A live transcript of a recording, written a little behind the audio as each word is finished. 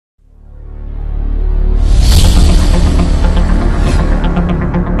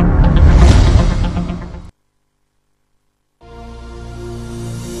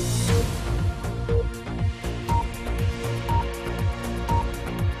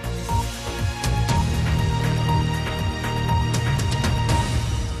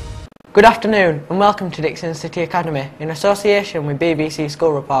Good afternoon and welcome to Dixons City Academy in association with BBC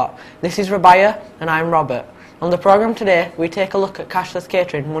School Report. This is Rabaya and I'm Robert. On the programme today we take a look at cashless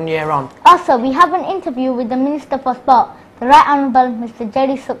catering 1 year on. Also we have an interview with the Minister for Sport, the Right Honourable Mr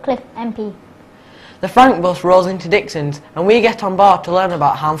Jerry Sutcliffe MP. The Frank bus rolls into Dixons and we get on board to learn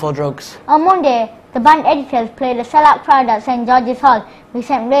about harmful drugs. On Monday, the band Editors played a sellout crowd at St George's Hall. We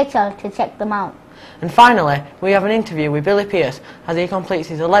sent Rachel to check them out. And finally, we have an interview with Billy Pearce as he completes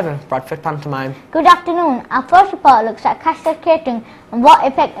his 11th Bradford pantomime. Good afternoon. Our first report looks at cashless catering and what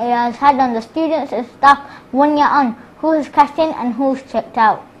effect it has had on the students and staff 1 year on, who has cashed in and who's checked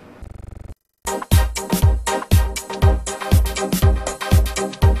out.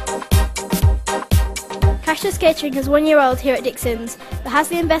 Cashless catering is 1 year old here at Dixons, but has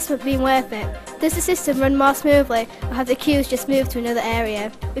the investment been worth it? Does the system run more smoothly, or have the queues just moved to another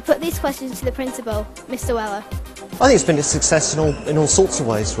area? We put these questions to the principal, Mr Weller. I think it's been a success in all sorts of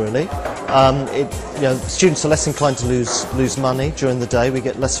ways, really. Students are less inclined to lose money during the day. We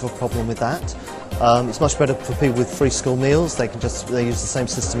get less of a problem with that. It's much better for people with free school meals. They use the same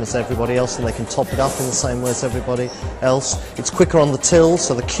system as everybody else, and they can top it up in the same way as everybody else. It's quicker on the tills,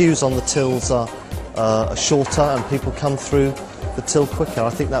 so the queues on the tills are shorter, and people come through the till quicker. I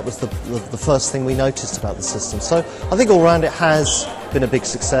think that was the first thing we noticed about the system. So I think all round it has been a big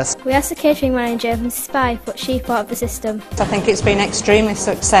success. We asked the catering manager, Mrs Spy, what she thought of the system. I think it's been extremely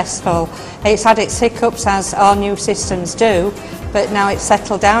successful. It's had its hiccups, as all new systems do, but now it's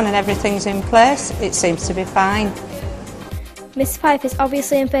settled down and everything's in place. It seems to be fine. Miss Fife is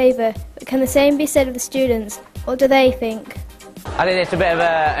obviously in favour, but can the same be said of the students? What do they think? I think it's a bit of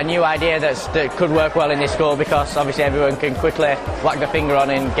a new idea that could work well in this school, because obviously everyone can quickly whack their finger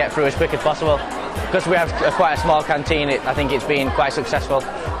on and get through as quick as possible. Because we have quite a small canteen, I think it's been quite successful.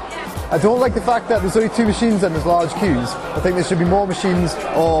 I don't like the fact that there's only 2 machines and there's large queues. I think there should be more machines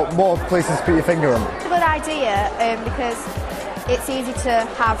or more places to put your finger on. It's a good idea because it's easy to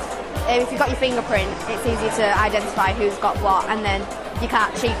have, if you've got your fingerprint, it's easy to identify who's got what, and then you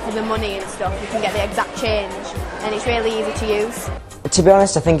can't cheat for the money and stuff. You can get the exact change, and it's really easy to use. To be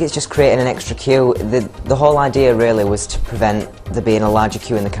honest, I think it's just creating an extra queue. The whole idea really was to prevent there being a larger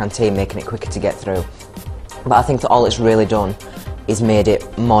queue in the canteen, making it quicker to get through. But I think that all it's really done is made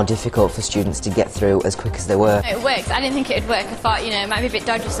it more difficult for students to get through as quick as they were. It works. I didn't think it would work. I thought, it might be a bit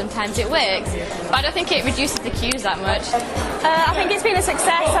dodgy sometimes. It works, but I don't think it reduces the queues that much. I think it's been a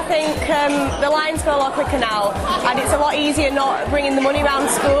success. I think the lines go a lot quicker now, and it's a lot easier not bringing the money around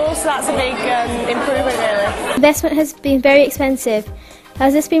school, so that's a big improvement, really. Investment has been very expensive.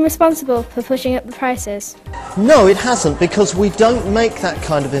 Has this been responsible for pushing up the prices? No, it hasn't, because we don't make that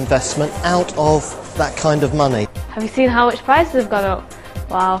kind of investment out of that kind of money. Have you seen how much prices have gone up?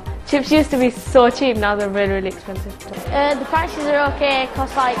 Wow. Chips used to be so cheap, now they're really, really expensive. The prices are okay,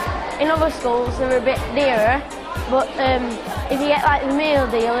 because in other schools they're a bit dearer, but if you get the meal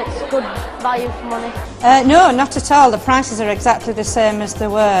deal, it's good value for money. No, not at all. The prices are exactly the same as they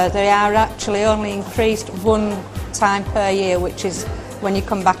were. They are actually only increased 1 time per year, which is when you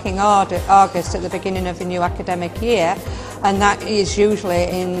come back in August at the beginning of the new academic year, and that is usually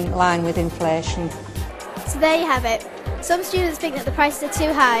in line with inflation. So there you have it. Some students think that the prices are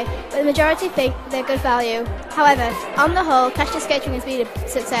too high, but the majority think they're good value. However, on the whole, cashless catering has been a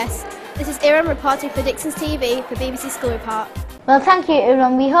success. This is Iram reporting for Dixons TV for BBC School Report. Well, thank you,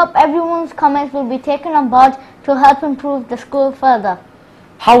 Iram. We hope everyone's comments will be taken on board to help improve the school further.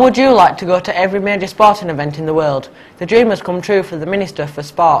 How would you like to go to every major sporting event in the world? The dream has come true for the Minister for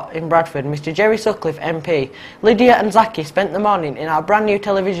Sport in Bradford, Mr Jerry Sutcliffe MP. Lydia and Zaki spent the morning in our brand new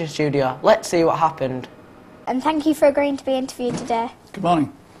television studio. Let's see what happened. And thank you for agreeing to be interviewed today. Good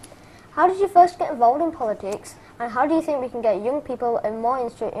morning. How did you first get involved in politics, and how do you think we can get young people more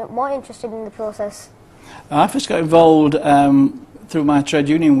interested in the process? I first got involved through my trade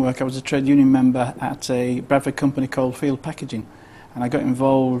union work. I was a trade union member at a Bradford company called Field Packaging, and I got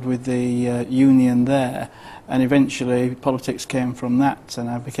involved with the union there, and eventually politics came from that, and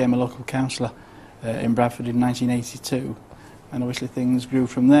I became a local councillor in Bradford in 1982. And obviously things grew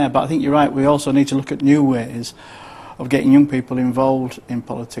from there. But I think you're right, we also need to look at new ways of getting young people involved in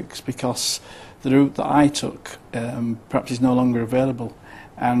politics, because the route that I took perhaps is no longer available.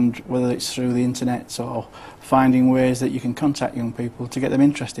 And whether it's through the internet or finding ways that you can contact young people to get them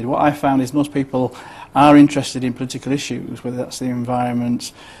interested. What I found is most people are interested in political issues, whether that's the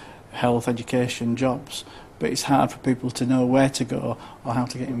environment, health, education, jobs, but it's hard for people to know where to go or how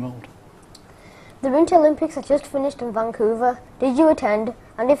to get involved. The Winter Olympics are just finished in Vancouver. Did you attend?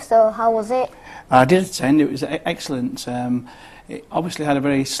 And if so, how was it? I did attend. It was excellent. It obviously had a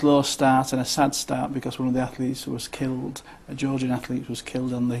very slow start and a sad start because one of the athletes was killed. A Georgian athlete was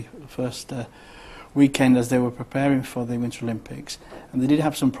killed on the first weekend as they were preparing for the Winter Olympics. And they did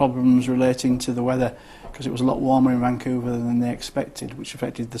have some problems relating to the weather because it was a lot warmer in Vancouver than they expected, which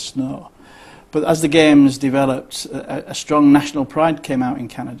affected the snow. But as the Games developed, a strong national pride came out in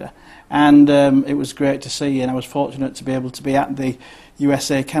Canada, and it was great to see, and I was fortunate to be able to be at the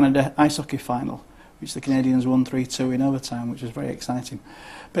USA-Canada ice hockey final, which the Canadians won 3-2 in overtime, which was very exciting.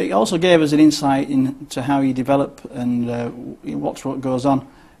 But it also gave us an insight into how you develop and what goes on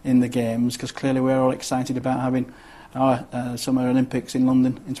in the Games, because clearly we're all excited about having our Summer Olympics in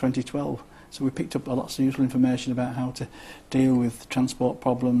London in 2012. So we picked up lots of useful information about how to deal with transport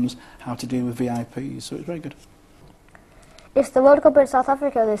problems, how to deal with VIPs, so it was very good. It's the World Cup in South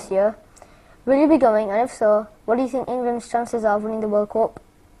Africa this year. Will you be going, and if so, what do you think England's chances are of winning the World Cup?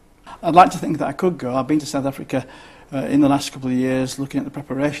 I'd like to think that I could go. I've been to South Africa in the last couple of years looking at the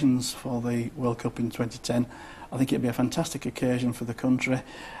preparations for the World Cup in 2010. I think it'd be a fantastic occasion for the country.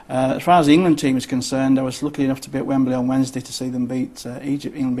 As far as the England team is concerned, I was lucky enough to be at Wembley on Wednesday to see them beat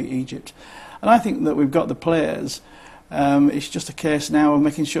Egypt. England beat Egypt. And I think that we've got the players. It's just a case now of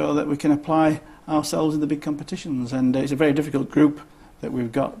making sure that we can apply ourselves in the big competitions. And it's a very difficult group that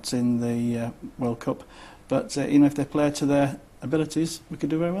we've got in the World Cup. But if they play to their abilities, we could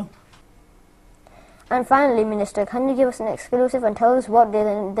do very well. And finally, Minister, can you give us an exclusive and tell us what day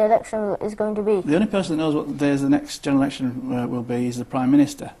the election is going to be? The only person that knows what days the next general election will be is the Prime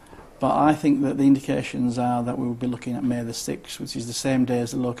Minister. But I think that the indications are that we will be looking at May the 6th, which is the same day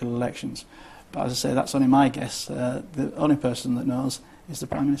as the local elections. But as I say, that's only my guess. The only person that knows is the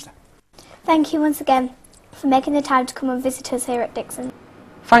Prime Minister. Thank you once again for making the time to come and visit us here at Dixon.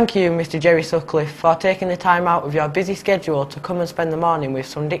 Thank you, Mr Jerry Sutcliffe, for taking the time out of your busy schedule to come and spend the morning with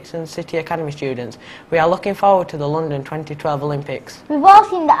some Dixon City Academy students. We are looking forward to the London 2012 Olympics. We've all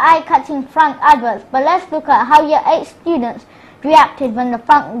seen the eye-catching Frank adverts, but let's look at how your 8 students reacted when the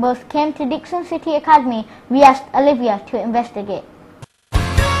Frank bus came to Dixon City Academy. We asked Olivia to investigate.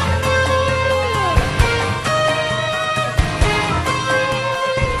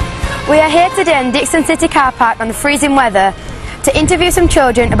 We are here today in Dixon City car park on the freezing weather to interview some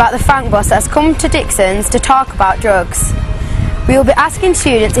children about the Frank bus that has come to Dixon's to talk about drugs. We will be asking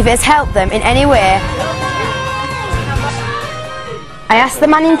students if it has helped them in any way. I asked the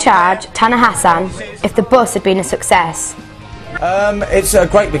man in charge, Tanner Hassan, if the bus had been a success. It's a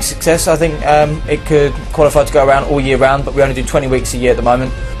great big success. I think it could qualify to go around all year round, but we only do 20 weeks a year at the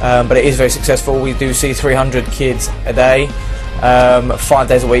moment. But it is very successful. We do see 300 kids a day, 5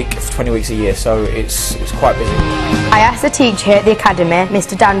 days a week for 20 weeks a year, so it's quite busy. I asked the teacher here at the academy,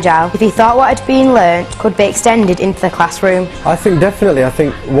 Mr Danjal, if he thought what had been learnt could be extended into the classroom. I think definitely. I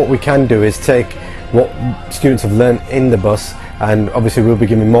think what we can do is take what students have learnt in the bus, and obviously we'll be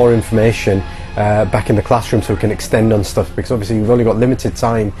giving more information back in the classroom so we can extend on stuff, because obviously we've only got limited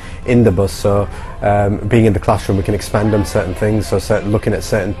time in the bus, so being in the classroom we can expand on certain things, so looking at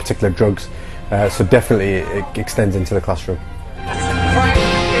certain particular drugs, so definitely it extends into the classroom.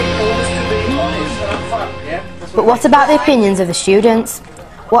 But what about the opinions of the students?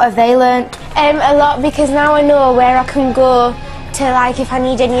 What have they learnt? A lot, because now I know where I can go to, like, if I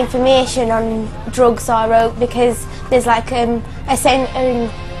need any information on drugs or rope, because there's like a centre in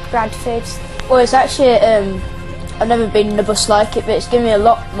Bradford. Well, it's actually, I've never been in a bus like it, but it's given me a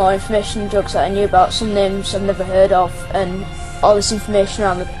lot more information on drugs that I knew about, some names I've never heard of, and all this information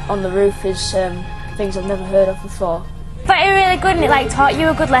on the roof is things I've never heard of before. But it was really good, and it like taught you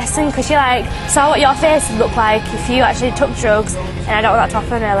a good lesson, because you like saw what your face would look like if you actually took drugs, and I don't want that to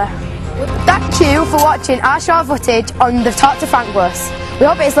happen really. Thank you for watching our short footage on the Talk to Frank bus. We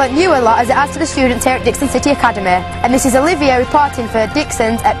hope it's learnt you a lot as it has to the students here at Dixon City Academy. And this is Olivia reporting for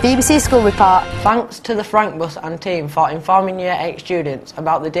Dixon's at BBC School Report. Thanks to the Frank bus and team for informing Year 8 students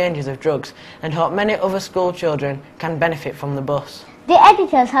about the dangers of drugs, and hope many other school children can benefit from the bus. The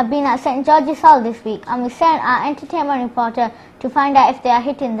editors have been at St George's Hall this week, and we sent our entertainment reporter to find out if they are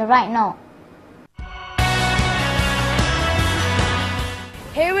hitting the right note.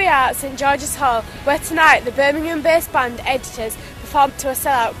 Here we are at St George's Hall, where tonight the Birmingham-based band Editors performed to a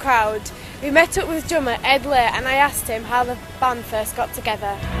sellout crowd. We met up with drummer Ed Lay, and I asked him how the band first got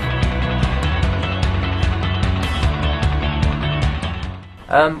together.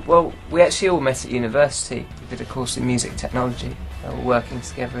 Well, we actually all met at university. We did a course in music technology. We were working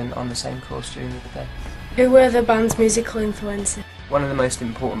together on the same course during the day. Who were the band's musical influences? One of the most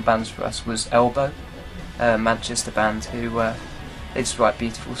important bands for us was Elbow, a Manchester band who They just write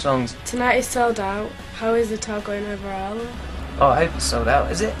beautiful songs. Tonight is sold out. How is the tour going overall? Oh, I hope it's sold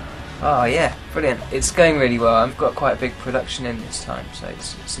out, is it? Oh yeah, brilliant. It's going really well. I've got quite a big production in this time, so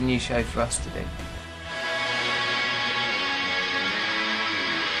it's a new show for us to do.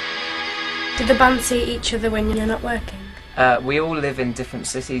 Do the band see each other when you're not working? We all live in different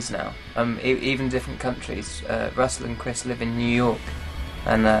cities now, even different countries. Russell and Chris live in New York,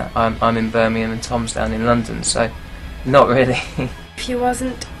 and I'm in Birmingham and Tom's down in London, so not really. If you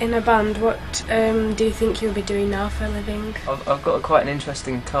wasn't in a band, what do you think you'll be doing now for a living? I've got quite an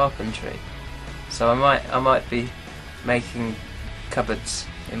interesting carpentry, so I might be making cupboards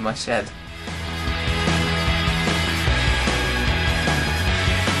in my shed.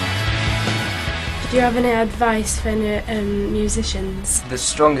 Do you have any advice for any musicians? The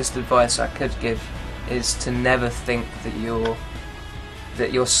strongest advice I could give is to never think that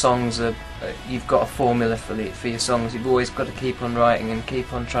your songs are. You've got a formula for your songs. You've always got to keep on writing and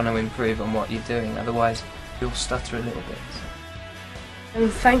keep on trying to improve on what you're doing. Otherwise, you'll stutter a little bit.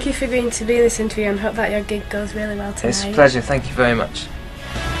 Thank you for agreeing to be in this interview, and hope that your gig goes really well tonight. It's a pleasure. Thank you very much.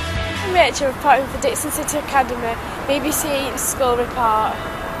 I'm Rachel, reporting for Dixon City Academy, BBC School Report.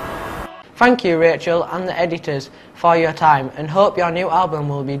 Thank you, Rachel, and the editors for your time, and hope your new album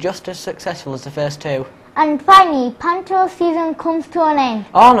will be just as successful as the first two. And finally, Panto season comes to an end.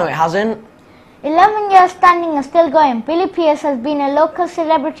 Oh no, it hasn't. 11 years standing and still going, Billy Pierce has been a local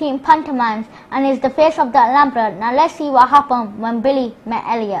celebrity in pantomimes and is the face of the Alhambra. Now let's see what happened when Billy met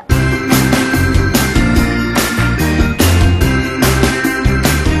Elliot.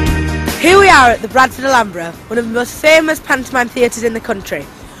 Here we are at the Bradford Alhambra, one of the most famous pantomime theatres in the country.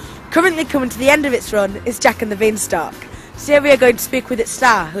 Currently coming to the end of its run is Jack and the Beanstalk. Today we are going to speak with its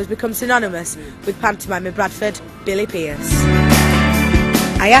star, who has become synonymous with pantomime in Bradford, Billy Pierce.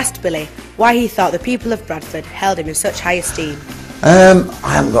 I asked Billy why he thought the people of Bradford held him in such high esteem. I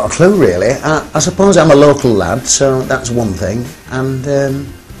haven't got a clue really. I suppose I'm a local lad, so that's one thing. And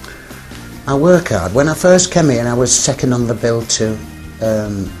I work hard. When I first came here, I was second on the bill to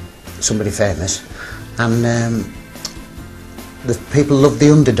somebody famous, and the people loved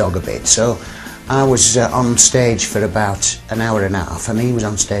the underdog a bit. So I was on stage for about an hour and a half, and he was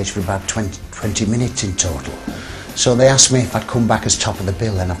on stage for about 20 minutes in total. So they asked me if I'd come back as top of the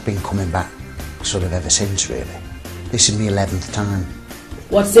bill, and I've been coming back sort of ever since, really. This is my 11th time.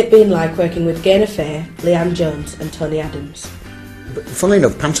 What's it been like working with Gaynor Fair, Leanne Jones and Tony Adams? But funnily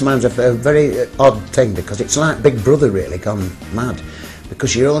enough, pantomime's a very odd thing, because it's like Big Brother really gone mad.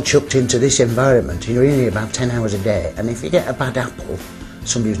 Because you're all chucked into this environment, you're in here about 10 hours a day, and if you get a bad apple,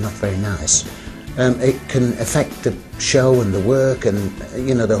 somebody who's not very nice, it can affect the show and the work and,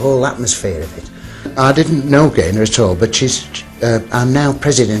 you know, the whole atmosphere of it. I didn't know Gaynor at all, but I'm now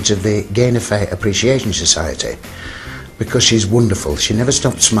president of the Gaynor Fair Appreciation Society, because she's wonderful. She never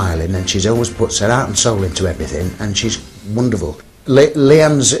stopped smiling, and she's always puts her heart and soul into everything, and she's wonderful.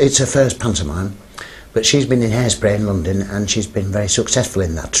 Leanne's, it's her first pantomime, but she's been in Hairspray in London, and she's been very successful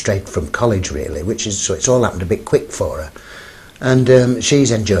in that, straight from college really, so it's all happened a bit quick for her. And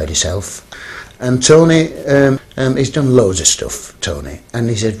she's enjoyed herself. And Tony, he's done loads of stuff, Tony, and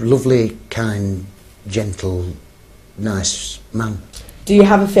he's a lovely, kind, gentle, nice man. Do you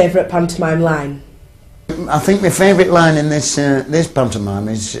have a favourite pantomime line? I think my favourite line in this pantomime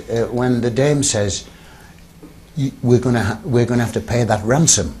is when the dame says, we're going to have to pay that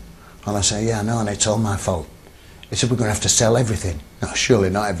ransom. And I say, yeah, I know, and it's all my fault. He said, we're going to have to sell everything. No,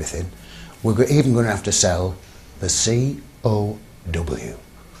 surely not everything. We're even going to have to sell the C-O-W.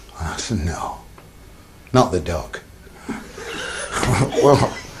 And I said, no, not the dog.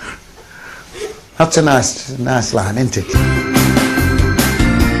 Well, that's a nice line, isn't it?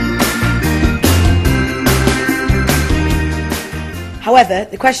 However,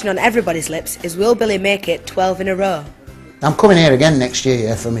 the question on everybody's lips is, will Billy make it 12 in a row? I'm coming here again next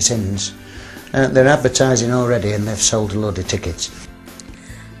year for my sins. They're advertising already, and they've sold a load of tickets.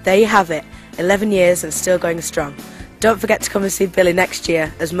 There you have it, 11 years and still going strong. Don't forget to come and see Billy next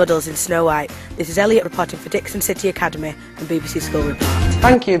year as Muddles in Snow White. This is Elliot reporting for Dixon City Academy and BBC School Report.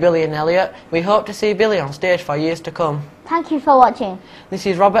 Thank you, Billy and Elliot. We hope to see Billy on stage for years to come. Thank you for watching. This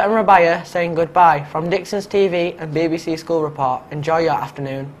is Robert and Rabia saying goodbye from Dixon's TV and BBC School Report. Enjoy your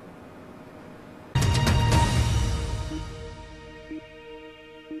afternoon.